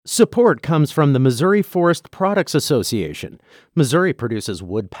Support comes from the Missouri Forest Products Association. Missouri produces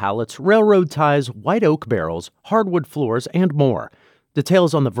wood pallets, railroad ties, white oak barrels, hardwood floors, and more.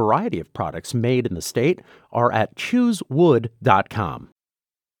 Details on the variety of products made in the state are at choosewood.com.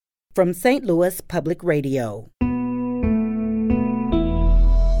 From St. Louis Public Radio.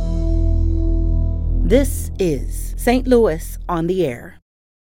 This is St. Louis on the Air.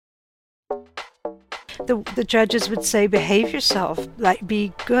 The judges would say, behave yourself, like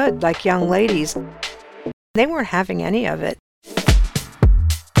be good, like young ladies. They weren't having any of it.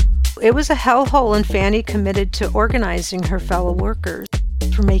 It was a hellhole, and Fanny committed to organizing her fellow workers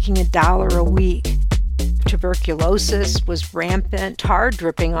for making $1 a week. Tuberculosis was rampant, tar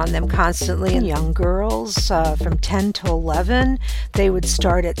dripping on them constantly. And young girls from 10 to 11, they would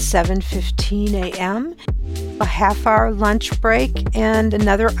start at 7:15 a.m., a half-hour lunch break, and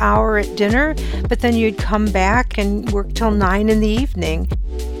another hour at dinner, but then you'd come back and work till 9 in the evening.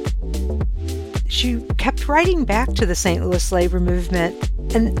 She kept writing back to the St. Louis labor movement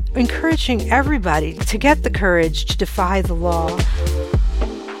and encouraging everybody to get the courage to defy the law.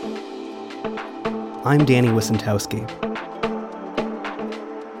 I'm Danny Wicentowski.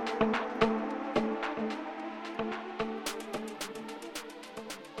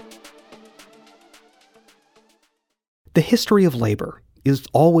 The history of labor is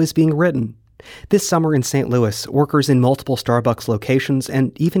always being written. This summer in St. Louis, workers in multiple Starbucks locations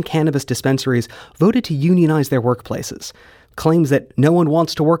and even cannabis dispensaries voted to unionize their workplaces. Claims that no one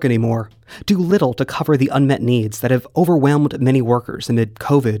wants to work anymore do little to cover the unmet needs that have overwhelmed many workers amid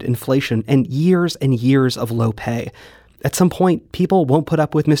COVID, inflation, and years of low pay. At some point, people won't put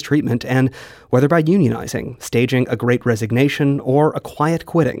up with mistreatment, and whether by unionizing, staging a great resignation, or a quiet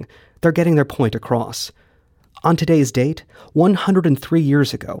quitting, they're getting their point across. On today's date, 103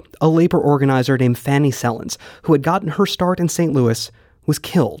 years ago, a labor organizer named Fanny Sellens, who had gotten her start in St. Louis, was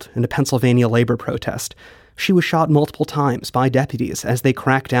killed in a Pennsylvania labor protest. She was shot multiple times by deputies as they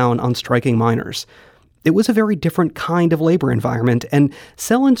cracked down on striking miners. It was a very different kind of labor environment, and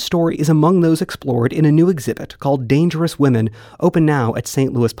Sellens' story is among those explored in a new exhibit called Dangerous Women, open now at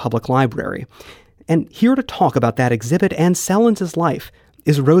St. Louis Public Library. And here to talk about that exhibit and Sellens' life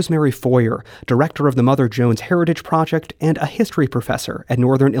is Rosemary Foyer, director of the Mother Jones Heritage Project and a history professor at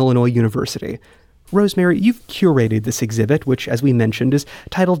Northern Illinois University. Rosemary, you've curated this exhibit, which, as we mentioned, is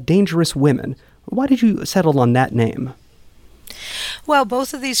titled Dangerous Women. Why did you settle on that name? Well,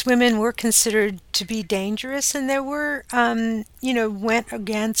 both of these women were considered to be dangerous, and there were, went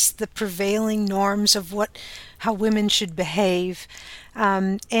against the prevailing norms of how women should behave,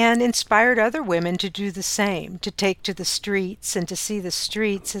 and inspired other women to do the same, to take to the streets and to see the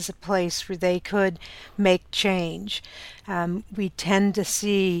streets as a place where they could make change. We tend to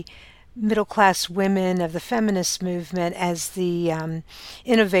see middle-class women of the feminist movement as the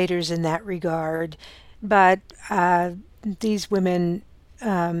innovators in that regard, but these women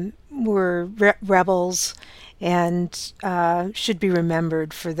were rebels and should be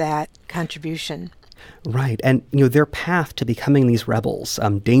remembered for that contribution. Right. And, their path to becoming these rebels,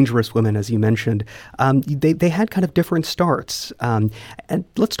 dangerous women, as you mentioned, they had kind of different starts. And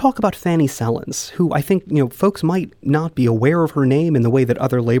let's talk about Fanny Sellens, who I think, folks might not be aware of her name in the way that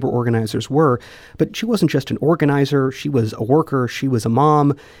other labor organizers were, but she wasn't just an organizer. She was a worker. She was a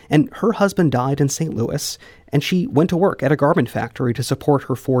mom. And her husband died in St. Louis, and she went to work at a garment factory to support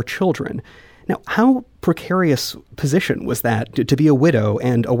her 4 children. Now, how precarious position was that to be a widow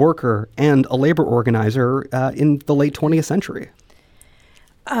and a worker and a labor organizer in the late 20th century?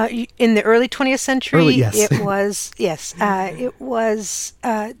 In the early 20th century, yes. It was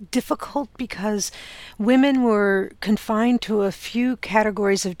difficult because women were confined to a few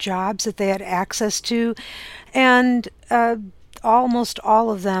categories of jobs that they had access to, and almost all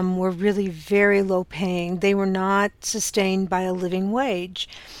of them were really very low paying. They were not sustained by a living wage.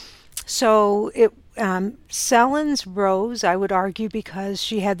 So Sellens rose, I would argue, because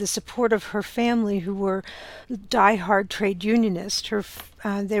she had the support of her family, who were diehard trade unionists.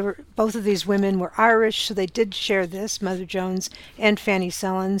 Both of these women were Irish, so they did share this, Mother Jones and Fanny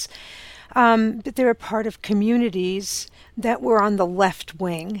Sellens. But they were part of communities that were on the left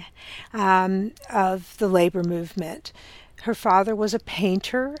wing of the labor movement. Her father was a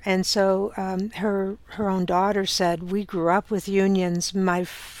painter, and so her own daughter said, "We grew up with unions. My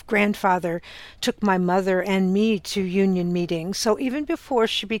grandfather took my mother and me to union meetings." So even before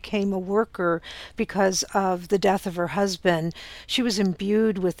she became a worker, because of the death of her husband, she was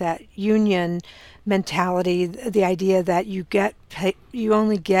imbued with that union mentality, the idea that you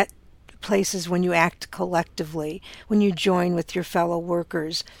only get places when you act collectively, when you join with your fellow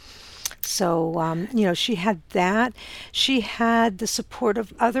workers. So, she had that. She had the support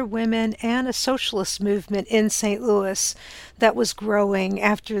of other women and a socialist movement in St. Louis that was growing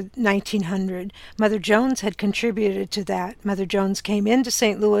after 1900. Mother Jones had contributed to that. Mother Jones came into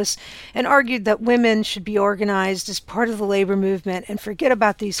St. Louis and argued that women should be organized as part of the labor movement and forget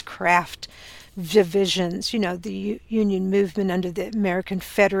about these craft divisions. The union movement under the American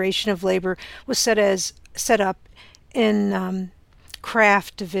Federation of Labor was set up in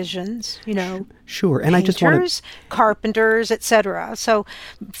craft divisions, Sure. And I just want painters, carpenters, etc. So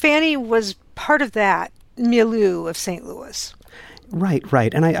Fanny was part of that milieu of St. Louis.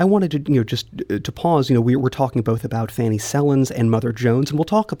 Right. And I wanted to, just to pause, we're talking both about Fanny Sellens and Mother Jones, and we'll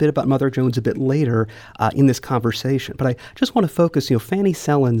talk a bit about Mother Jones a bit later in this conversation. But I just want to focus, Fanny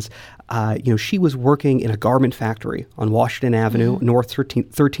Sellens, she was working in a garment factory on Washington Avenue, North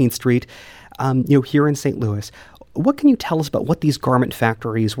 13th Street, here in St. Louis. What can you tell us about what these garment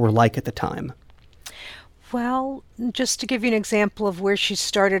factories were like at the time? Well, just to give you an example of where she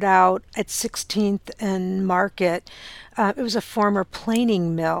started out at 16th and Market, it was a former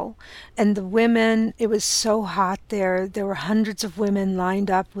planing mill. And the women, it was so hot there. There were hundreds of women lined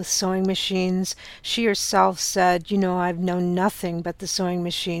up with sewing machines. She herself said, I've known nothing but the sewing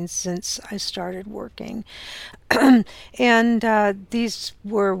machines since I started working. And these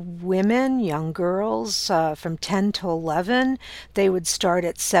were women, young girls, from 10 to 11. They would start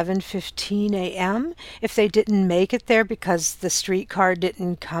at 7:15 a.m. If they didn't make it there because the streetcar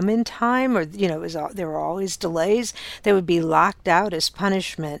didn't come in time, or there were always delays, they would be locked out as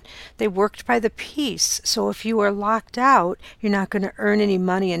punishment. They worked by the piece, so if you are locked out, you're not going to earn any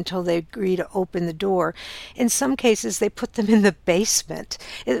money until they agree to open the door. In some cases, they put them in the basement.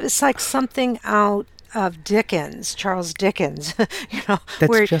 It was like something out of Dickens, Charles Dickens, That's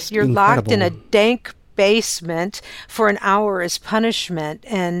where just you're incredible. locked in a dank basement for an hour as punishment,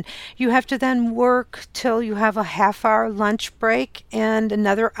 and you have to then work till you have a half-hour lunch break and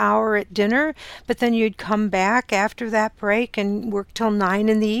another hour at dinner, but then you'd come back after that break and work till 9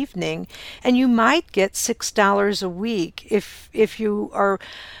 in the evening, and you might get $6 a week if you are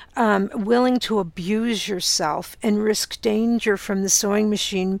willing to abuse yourself and risk danger from the sewing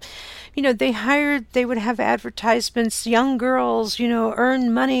machine. They would have advertisements, young girls,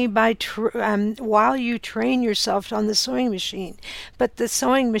 earn money by while you train yourself on the sewing machine. But the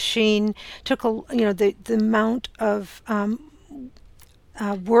sewing machine took the amount of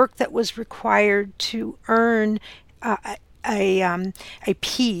work that was required to earn a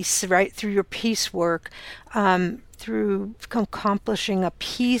piece, right, through your piecework, through accomplishing a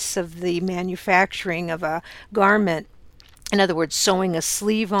piece of the manufacturing of a garment. In other words, sewing a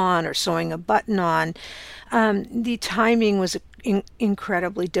sleeve on or sewing a button on. The timing was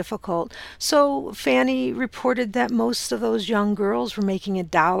incredibly difficult. So Fanny reported that most of those young girls were making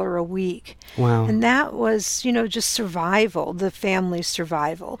 $1 a week. Wow. And that was, just survival, the family's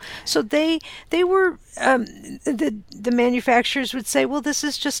survival. So they were, the manufacturers would say, well, this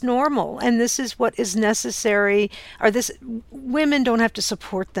is just normal and this is what is necessary, or women don't have to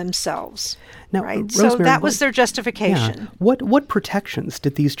support themselves. Now, right? Rosemary, so that was their justification. Yeah. What protections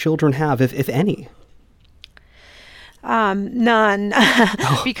did these children have, if any? None,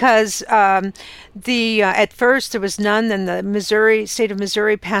 because at first there was none. Then the state of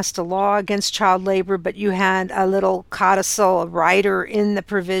Missouri passed a law against child labor, but you had a little codicil, a rider in the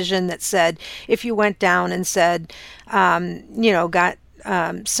provision that said if you went down and said, got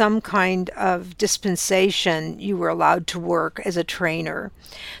some kind of dispensation, you were allowed to work as a trainer.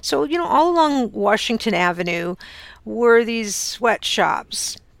 So, all along Washington Avenue were these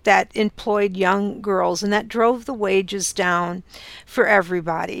sweatshops that employed young girls, and that drove the wages down for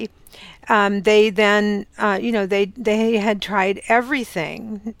everybody. They then, they had tried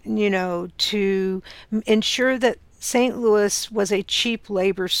everything, to ensure that St. Louis was a cheap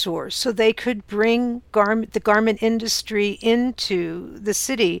labor source, so they could bring the garment industry into the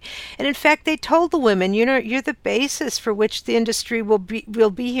city. And in fact, they told the women, you're the basis for which the industry will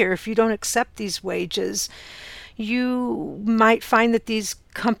be here. If you don't accept these wages, you might find that these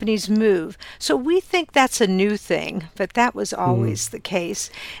companies move. So we think that's a new thing, but that was always the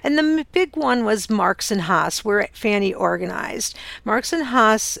case. And the big one was Marks and Haas, where Fanny organized. Marks and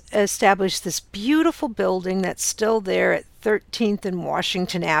Haas established this beautiful building that's still there at 13th and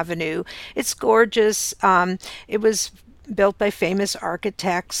Washington Avenue. It's gorgeous. It was built by famous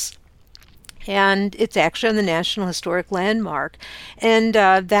architects. And it's actually on the National Historic Landmark. And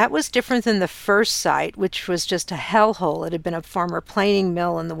that was different than the first site, which was just a hellhole. It had been a former planing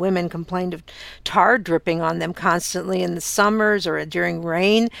mill, and the women complained of tar dripping on them constantly in the summers or during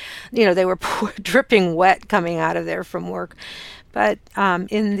rain. They were dripping wet coming out of there from work. But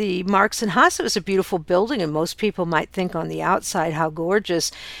in the Marks and Haas, it was a beautiful building, and most people might think on the outside how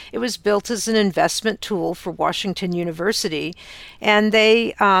gorgeous. It was built as an investment tool for Washington University, and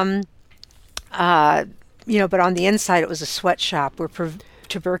they, but on the inside, it was a sweatshop where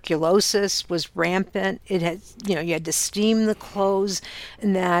tuberculosis was rampant. It had, you had to steam the clothes,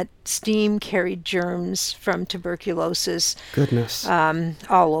 and that steam carried germs from tuberculosis. Goodness.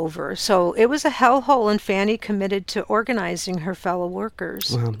 All over. So it was a hellhole, and Fanny committed to organizing her fellow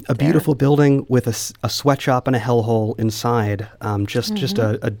workers. Wow. A beautiful building with a sweatshop and a hellhole inside. Just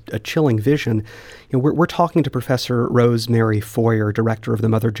a chilling vision. We're talking to Professor Rosemary Foyer, director of the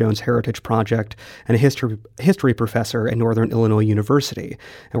Mother Jones Heritage Project and a history professor at Northern Illinois University.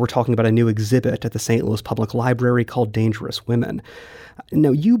 And we're talking about a new exhibit at the St. Louis Public Library called Dangerous Women.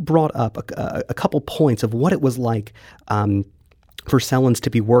 Now, you brought up a couple points of what it was like for Sellens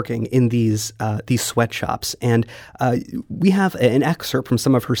to be working in these sweatshops. And we have an excerpt from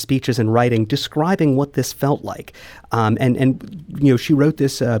some of her speeches and writing describing what this felt like. She wrote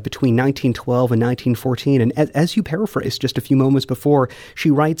this between 1912 and 1914. And as you paraphrased just a few moments before,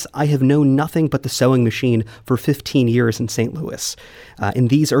 she writes, "I have known nothing but the sewing machine for 15 years in St. Louis. In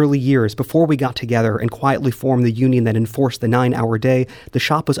these early years, before we got together and quietly formed the union that enforced the 9-hour day, the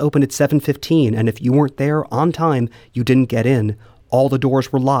shop was open at 7:15, and if you weren't there on time, you didn't get in. All the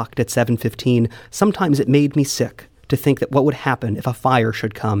doors were locked at 7:15. Sometimes it made me sick to think that what would happen if a fire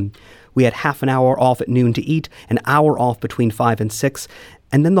should come. We had half an hour off at noon to eat, an hour off between 5 and 6,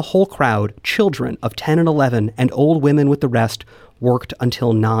 and then the whole crowd, children of 10 and 11, and old women with the rest, worked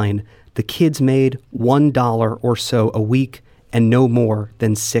until 9. The kids made $1 or so a week, and no more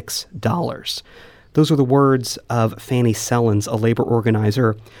than $6. Those are the words of Fanny Sellens, a labor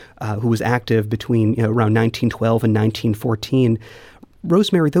organizer who was active between around 1912 and 1914.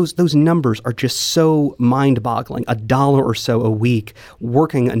 Rosemary, those numbers are just so mind-boggling. $1 or so a week,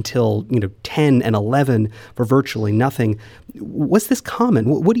 working until 10 and 11 for virtually nothing. Was this common?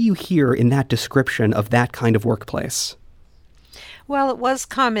 What do you hear in that description of that kind of workplace? Well, it was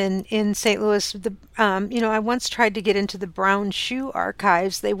common in St. Louis. I once tried to get into the Brown Shoe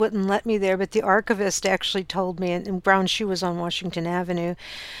archives. They wouldn't let me there, but the archivist actually told me, and Brown Shoe was on Washington Avenue,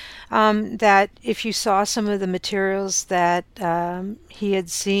 that if you saw some of the materials that he had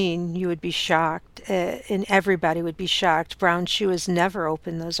seen, you would be shocked, and everybody would be shocked. Brown Shoe has never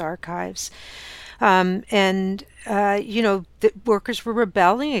opened those archives. The workers were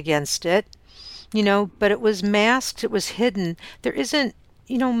rebelling against it. But it was masked, it was hidden. There isn't,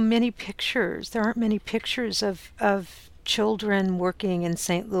 many pictures. There aren't many pictures of children working in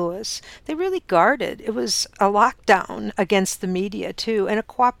St. Louis. They really guarded. It was a lockdown against the media, too, and a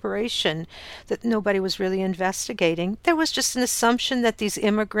cooperation that nobody was really investigating. There was just an assumption that these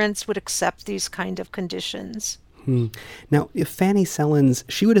immigrants would accept these kind of conditions. Now, if Fanny Sellens,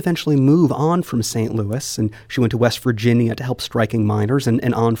 she would eventually move on from St. Louis, and she went to West Virginia to help striking miners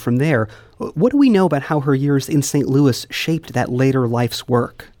and on from there. What do we know about how her years in St. Louis shaped that later life's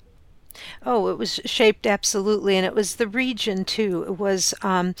work? Oh, it was shaped absolutely, and it was the region too. It was,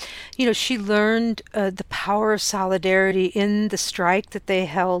 she learned the power of solidarity in the strike that they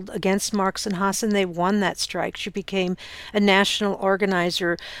held against Marks and Haas, and they won that strike. She became a national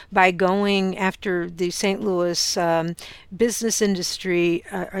organizer by going after the St. Louis business industry.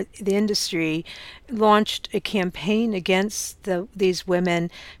 The industry launched a campaign against these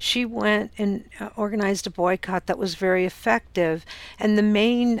women. She went and organized a boycott that was very effective, and the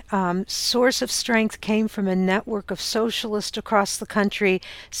main source of strength came from a network of socialists across the country.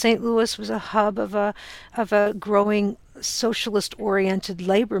 St. Louis was a hub of a growing socialist-oriented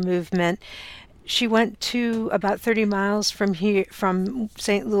labor movement. She went to about 30 miles from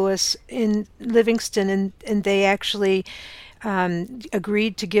St. Louis in Livingston, and they actually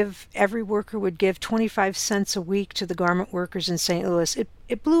agreed to give, every worker would give 25 cents a week to the garment workers in St. Louis.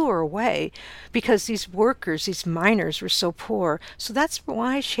 It blew her away because these workers, these miners, were so poor. So that's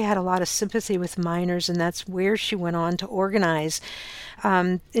why she had a lot of sympathy with miners, and that's where she went on to organize.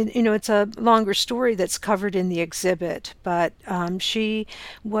 It's a longer story that's covered in the exhibit, but she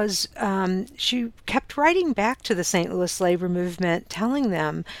kept writing back to the St. Louis labor movement, telling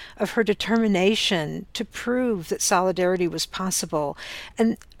them of her determination to prove that solidarity was possible,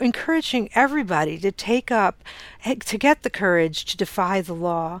 and encouraging everybody to get the courage to defy the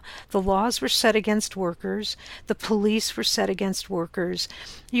law. The laws were set against workers. The police were set against workers.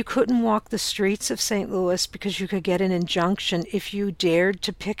 You couldn't walk the streets of St. Louis because you could get an injunction if you dared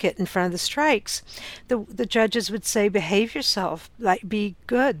to picket in front of the strikes. The judges would say, behave yourself, be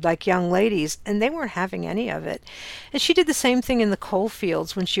good, like young ladies, and they weren't having any of it. And she did the same thing in the coal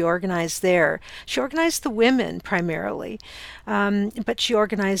fields when she organized there. She organized the women primarily, but she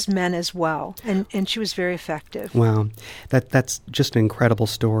organized men as well, and she was very effective. Wow, that's just an incredible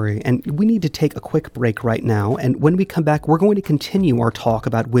story. And we need to take a quick break right now, and when we come back, we're going to continue our talk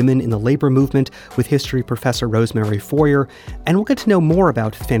about women in the labor movement with history professor Rosemary Foyer, and we'll get to know more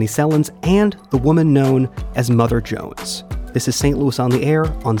about Fanny Sellens and the woman known as Mother Jones. This is St. Louis on the Air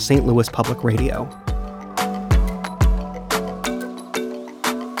on St. Louis Public Radio.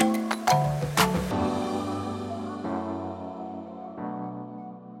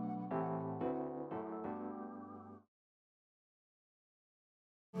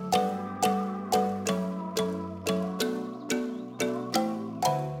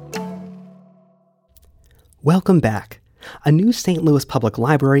 Welcome back. A new St. Louis Public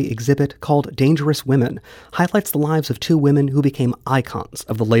Library exhibit called Dangerous Women highlights the lives of two women who became icons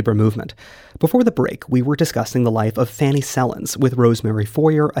of the labor movement. Before the break, we were discussing the life of Fanny Sellens with Rosemary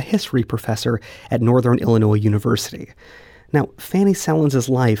Foyer, a history professor at Northern Illinois University. Now, Fanny Sellens'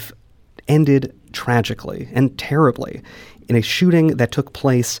 life ended tragically and terribly in a shooting that took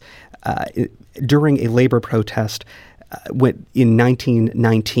place during a labor protest in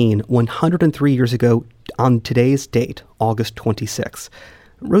 1919, 103 years ago on today's date, August 26.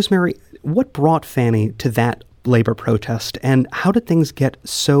 Rosemary, what brought Fanny to that labor protest, and how did things get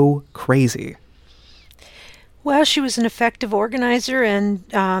so crazy? Well, she was an effective organizer, and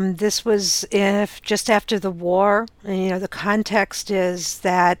this was just after the war. And, the context is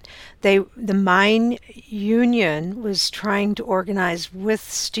that the mine union was trying to organize with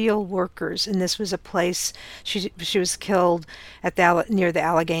steel workers, and this was a place she was killed at near the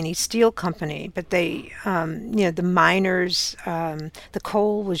Allegheny Steel Company. But they, the miners, the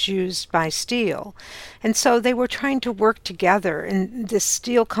coal was used by steel, and so they were trying to work together. And this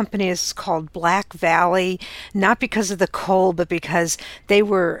steel company is called Black Valley. Not because of the coal, but because they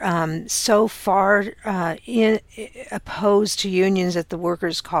were so far opposed to unions that the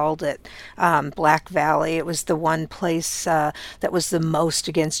workers called it Black Valley. It was the one place that was the most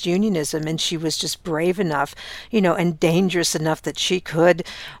against unionism, and she was just brave enough, and dangerous enough that she could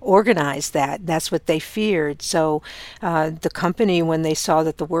organize that. That's what they feared. So the company, when they saw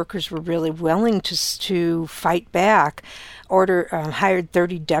that the workers were really willing to fight back, hired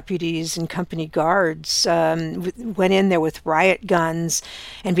 30 deputies and company guards, went in there with riot guns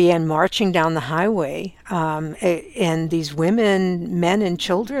and began marching down the highway. And these women, men, and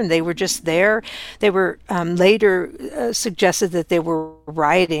children, they were just there. They were later suggested that they were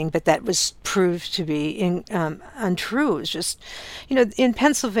rioting, but that was proved to be untrue. It was just, in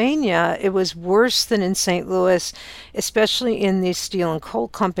Pennsylvania, it was worse than in St. Louis, especially in these steel and coal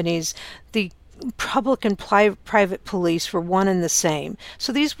companies. The public and private police were one and the same.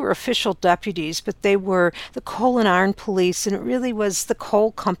 So these were official deputies, but they were the coal and iron police, and it really was the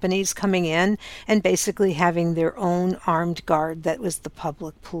coal companies coming in and basically having their own armed guard that was the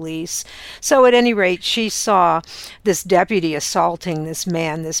public police. So at any rate, she saw this deputy assaulting this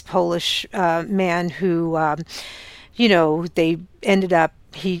man, this Polish man who, they ended up,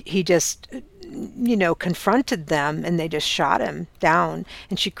 he just confronted them, and they just shot him down.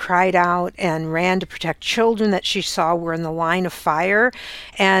 And she cried out and ran to protect children that she saw were in the line of fire.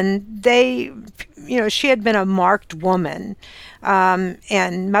 And they, she had been a marked woman.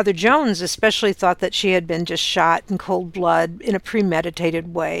 And Mother Jones especially thought that she had been just shot in cold blood in a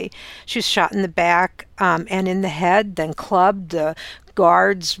premeditated way. She was shot in the back and in the head, then clubbed. The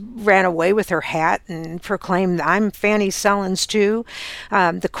guards ran away with her hat and proclaimed, "I'm Fanny Sellens too."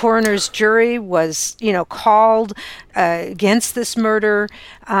 The coroner's jury was, called against this murder.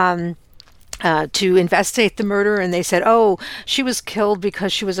 To investigate the murder, and they said, "Oh, she was killed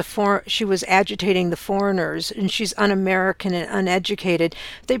because she was agitating the foreigners, and she's un-American and uneducated."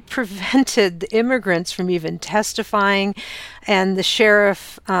 They prevented the immigrants from even testifying, and the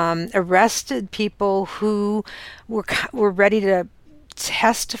sheriff arrested people who were ready to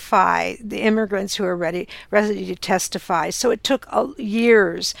testify, the immigrants who are ready to testify. So it took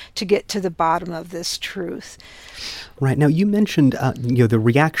years to get to the bottom of this truth. Right. Now, you mentioned, the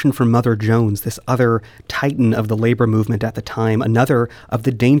reaction from Mother Jones, this other titan of the labor movement at the time, another of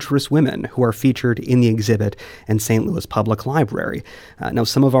the dangerous women who are featured in the exhibit in St. Louis Public Library. Now,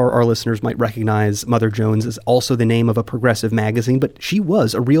 some of our listeners might recognize Mother Jones as also the name of a progressive magazine, but she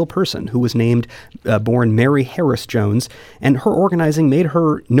was a real person who was born Mary Harris Jones, and her organizing made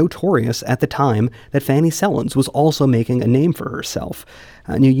her notorious at the time that Fanny Sellens was also making a name for herself.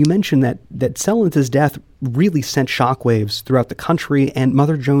 You mentioned that Sellens' death really sent shockwaves throughout the country, and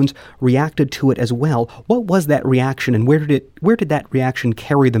Mother Jones reacted to it as well. What was that reaction, and where did that reaction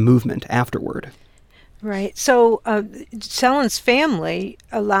carry the movement afterward? Right. So Selland's family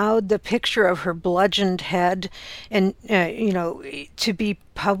allowed the picture of her bludgeoned head and, to be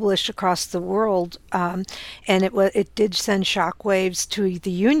published across the world. And it did send shockwaves to the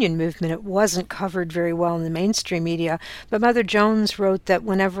union movement. It wasn't covered very well in the mainstream media. But Mother Jones wrote that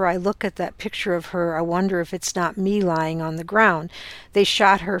whenever I look at that picture of her, I wonder if it's not me lying on the ground. They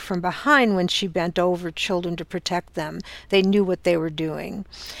shot her from behind when she bent over children to protect them. They knew what they were doing.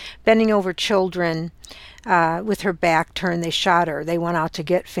 Bending over children, with her back turned, they shot her. They went out to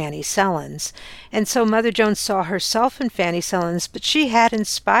get Fanny Sellands. And so Mother Jones saw herself in Fanny Sellands, but she had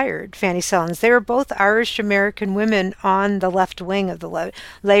inspired Fanny Sellands. They were both Irish-American women on the left wing of the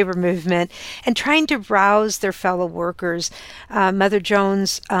labor movement and trying to rouse their fellow workers. Mother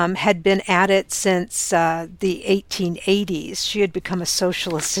Jones had been at it since the 1880s. She had become a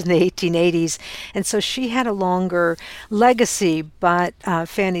socialist in the 1880s, and so she had a longer legacy, but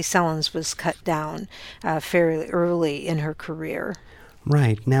Fanny Sellands was cut down fairly early in her career.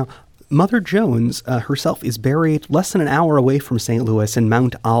 Right. Now, Mother Jones herself is buried less than an hour away from St. Louis in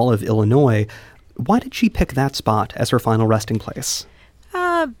Mount Olive, Illinois. Why did she pick that spot as her final resting place?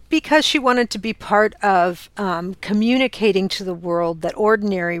 Because she wanted to be part of communicating to the world that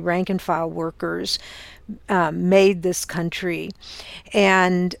ordinary rank-and-file workers made this country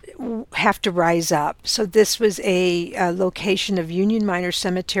and have to rise up. So this was a location of Union Miners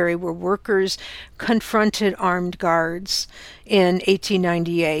Cemetery where workers confronted armed guards in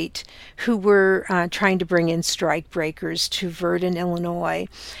 1898 who were trying to bring in strike breakers to Virden, Illinois.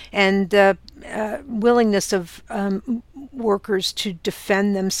 And the willingness of workers to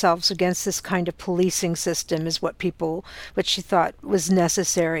defend themselves against this kind of policing system is what she thought was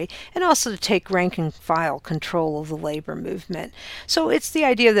necessary, and also to take rank and file control of the labor movement. So it's the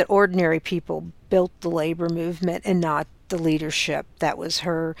idea that ordinary people built the labor movement and not the leadership. That was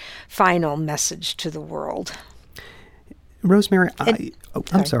her final message to the world. Rosemary,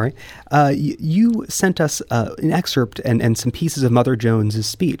 I'm sorry. You sent us an excerpt and some pieces of Mother Jones's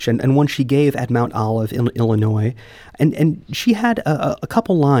speech, and one she gave at Mount Olive, Illinois. And she had a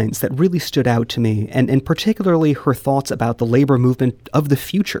couple lines that really stood out to me, and particularly her thoughts about the labor movement of the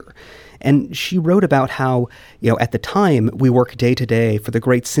future. And she wrote about how, at the time, we work day to day for the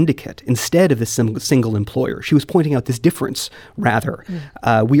great syndicate instead of the single employer. She was pointing out this difference, rather.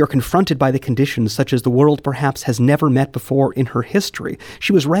 We are confronted by the conditions such as the world perhaps has never met before in her history.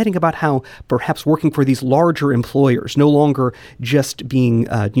 She was writing about how perhaps working for these larger employers, no longer just being,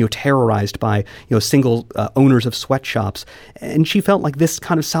 terrorized by, single owners of sweatshops. And she felt like this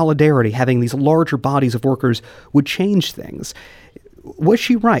kind of solidarity, having these larger bodies of workers, would change things. Was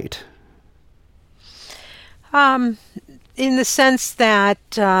she right? In the sense that,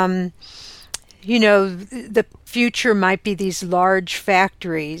 the future might be these large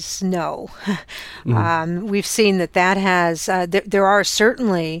factories. No. We've seen that has, there are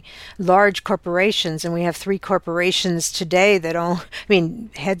certainly large corporations, and we have 3 corporations today that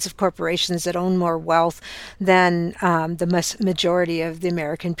heads of corporations that own more wealth than the majority of the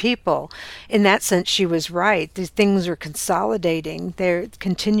American people. In that sense, she was right. These things are consolidating. They're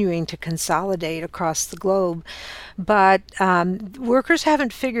continuing to consolidate across the globe. But workers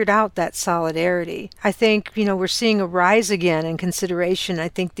haven't figured out that solidarity. I think, we're seeing a rise again in consideration. I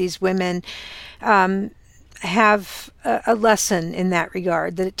think these women have a lesson in that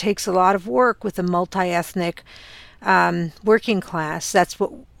regard, that it takes a lot of work with a multi-ethnic working class. That's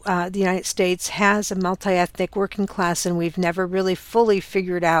what the United States has, a multi-ethnic working class, and we've never really fully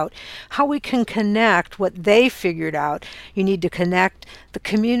figured out how we can connect what they figured out. You need to connect the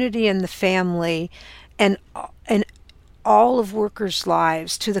community and the family and all of workers'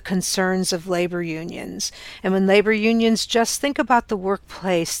 lives to the concerns of labor unions. And when labor unions just think about the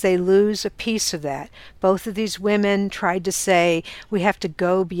workplace, they lose a piece of that. Both of these women tried to say we have to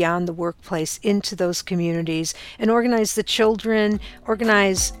go beyond the workplace into those communities and organize the children,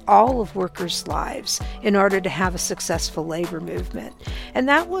 organize all of workers' lives in order to have a successful labor movement. And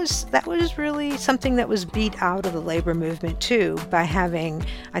that was really something that was beat out of the labor movement too, by having,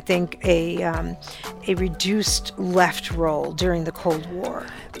 I think, a reduced left role during the Cold War.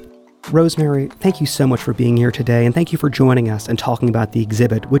 Rosemary, thank you so much for being here today, and thank you for joining us and talking about the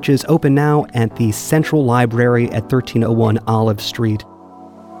exhibit, which is open now at the Central Library at 1301 Olive Street.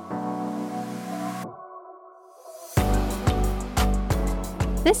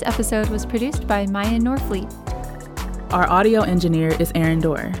 This episode was produced by Maya Norfleet. Our audio engineer is Aaron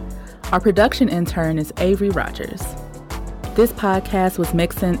Dorr. Our production intern is Avery Rogers. This podcast was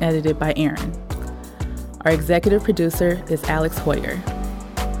mixed and edited by Aaron. Our executive producer is Alex Hoyer.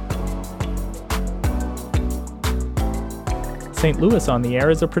 St. Louis on the Air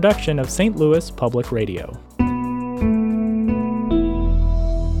is a production of St. Louis Public Radio.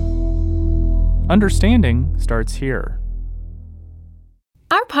 Understanding starts here.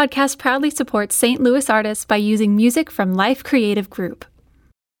 Our podcast proudly supports St. Louis artists by using music from Life Creative Group.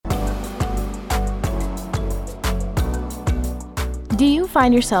 Do you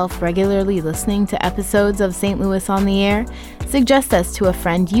find yourself regularly listening to episodes of St. Louis on the Air? Suggest us to a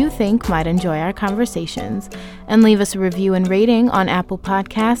friend you think might enjoy our conversations, and leave us a review and rating on Apple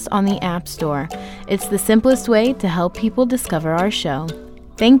Podcasts on the App Store. It's the simplest way to help people discover our show.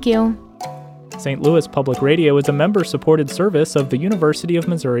 Thank you. St. Louis Public Radio is a member-supported service of the University of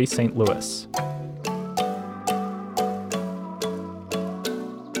Missouri St. Louis.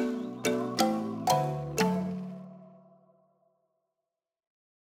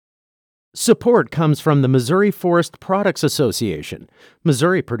 Support comes from the Missouri Forest Products Association.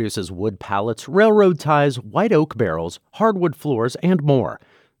 Missouri produces wood pallets, railroad ties, white oak barrels, hardwood floors, and more.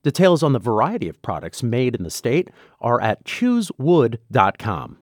 Details on the variety of products made in the state are at choosewood.com.